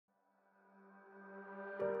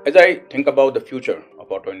As I think about the future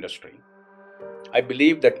of auto industry, I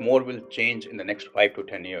believe that more will change in the next 5 to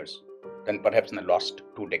 10 years than perhaps in the last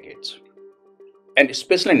 2 decades. And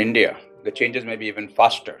especially in India, the changes may be even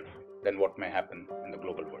faster than what may happen in the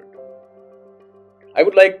global world. I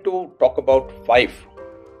would like to talk about 5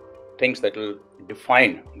 things that will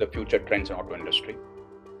define the future trends in auto industry.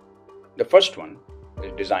 The first one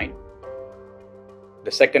is design.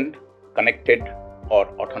 The second, connected or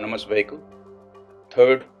autonomous vehicle.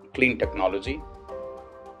 Third, clean technology.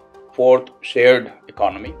 Fourth, shared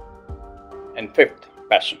economy. And fifth,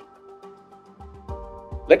 passion.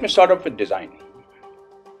 Let me start off with design.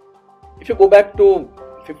 If you go back to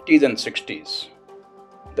 50s and 60s,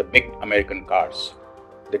 the big American cars,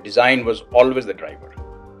 the design was always the driver.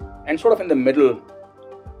 And sort of in the middle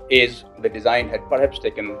is the design had perhaps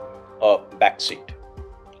taken a back seat.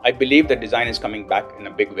 I believe that design is coming back in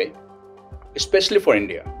a big way, especially for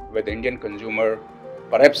India, where the Indian consumer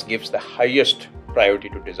perhaps gives the highest priority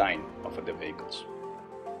to design of the vehicles.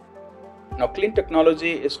 Now, clean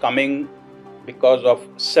technology is coming because of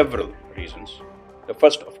several reasons. The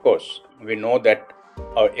first, of course, we know that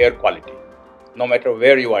our air quality, no matter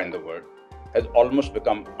where you are in the world, has almost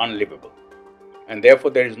become unlivable. And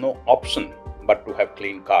therefore, there is no option but to have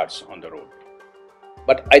clean cars on the road.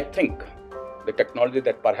 But I think the technology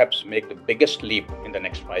that perhaps make the biggest leap in the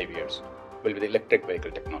next 5 years will be the electric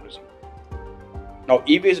vehicle technology. Now,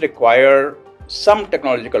 EVs require some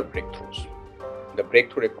technological breakthroughs. The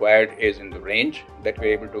breakthrough required is in the range that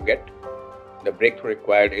we're able to get. The breakthrough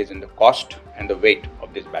required is in the cost and the weight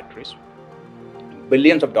of these batteries.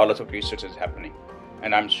 Billions of dollars of research is happening,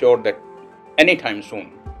 and I'm sure that anytime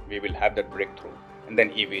soon we will have that breakthrough, and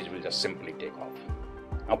then EVs will just simply take off.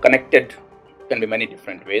 Now, connected can be many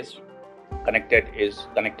different ways. Connected is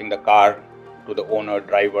connecting the car to the owner,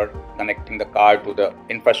 driver, connecting the car to the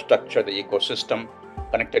infrastructure, the ecosystem.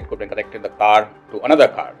 Connected could be connected the car to another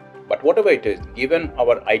car. But whatever it is, given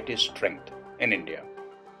our IT strength in India,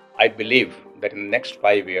 I believe that in the next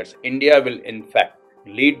 5 years, India will in fact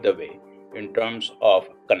lead the way in terms of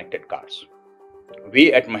connected cars.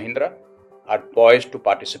 We at Mahindra are poised to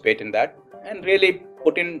participate in that and really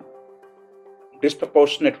put in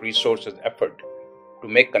disproportionate resources, effort to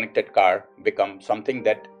make connected car become something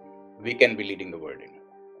that we can be leading the world in.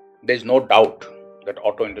 There is no doubt that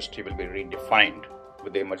auto industry will be redefined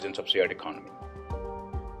with the emergence of shared economy.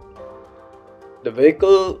 The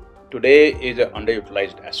vehicle today is an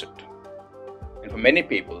underutilized asset. And for many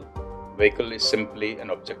people, vehicle is simply an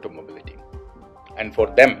object of mobility. And for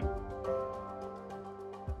them,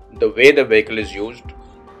 the way the vehicle is used,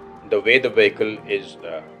 the way the vehicle is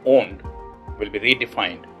owned will be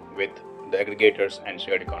redefined with the aggregators and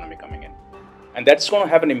shared economy coming in. And that's going to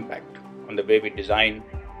have an impact on the way we design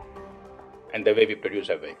and the way we produce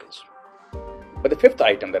our vehicles. But the fifth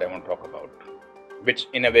item that I want to talk about, which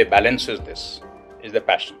in a way balances this, is the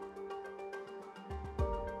passion.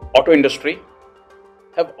 Auto industry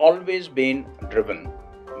have always been driven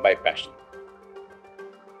by passion.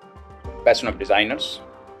 Passion of designers,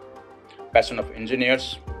 passion of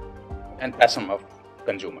engineers, and passion of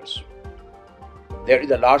consumers. There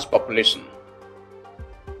is a large population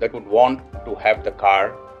that would want to have the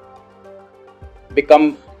car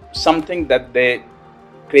become something that they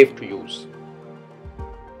crave to use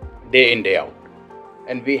day in, day out.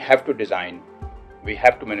 And we have to design, we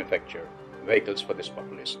have to manufacture vehicles for this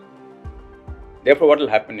population. Therefore, what will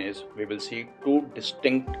happen is we will see 2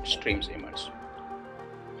 distinct streams emerge.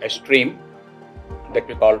 A stream that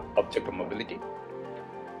we call object of mobility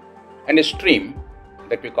and a stream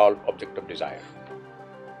that we call object of desire.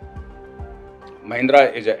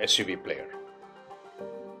 Mahindra is a SUV player,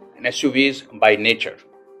 and SUVs by nature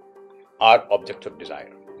are objects of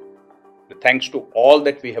desire. Thanks to all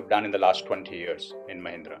that we have done in the last 20 years in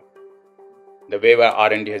Mahindra, the way our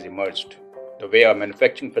R&D has emerged, the way our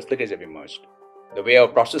manufacturing facilities have emerged, the way our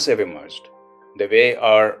processes have emerged, the way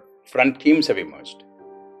our front teams have emerged,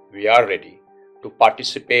 we are ready to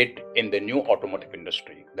participate in the new automotive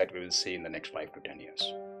industry that we will see in the next 5 to 10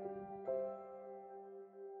 years.